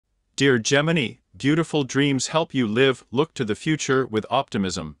Dear Gemini, beautiful dreams help you look to the future with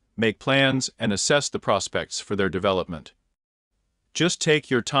optimism, make plans, and assess the prospects for their development. Just take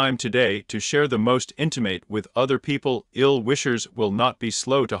your time today to share the most intimate with other people. Ill wishers will not be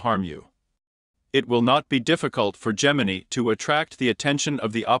slow to harm you. It will not be difficult for Gemini to attract the attention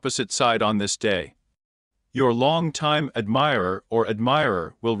of the opposite side on this day. Your long-time admirer or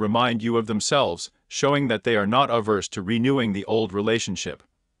admirer will remind you of themselves, showing that they are not averse to renewing the old relationship.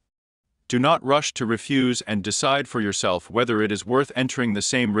 Do not rush to refuse and decide for yourself whether it is worth entering the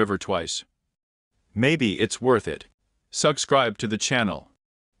same river twice. Maybe it's worth it. Subscribe to the channel.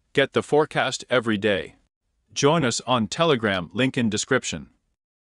 Get the forecast every day. Join us on Telegram, link in description.